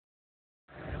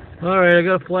Alright, I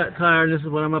got a flat tire and this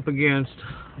is what I'm up against.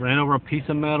 Ran over a piece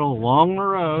of metal along the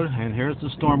road and here's the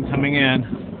storm coming in.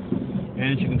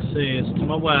 And as you can see, it's to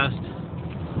my west.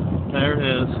 There it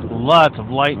is. Lots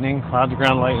of lightning, clouds of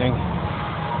ground lightning.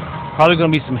 Probably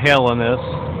going to be some hail on this.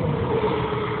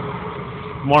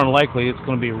 More than likely it's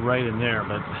going to be right in there,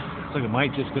 but looks like it might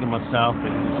just go to my south.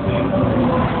 But you can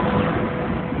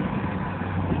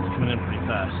see it's coming in pretty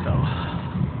fast,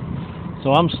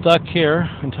 so I'm stuck here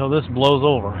until this blows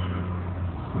over.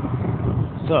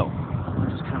 So,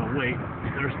 just kind of wait.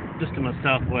 There's just to my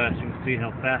southwest, you can see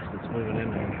how fast it's moving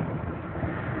in there.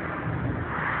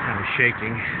 Kind of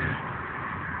shaking.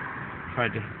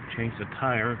 Tried to change the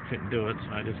tire, couldn't do it,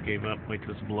 so I just gave up. Wait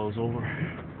till this blows over.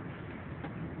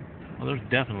 Well, there's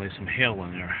definitely some hail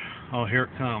in there. Oh, here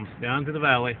it comes, down to the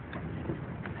valley.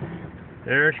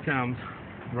 There it comes.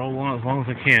 Roll on as long as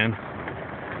I can.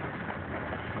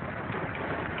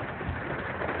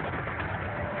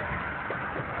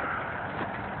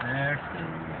 There it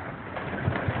comes.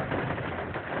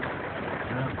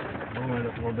 Yep, roll it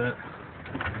up a little bit.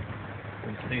 You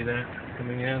can see that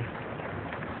coming in.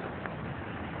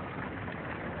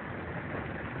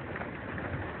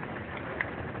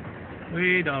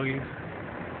 Wee doggy.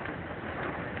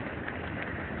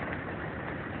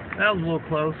 That was a little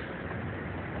close.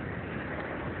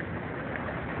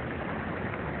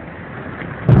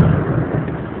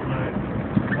 Alright,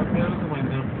 up out of the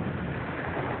window.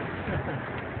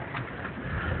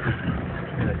 What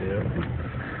can I do?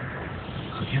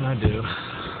 What can I do?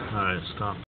 Alright, stop.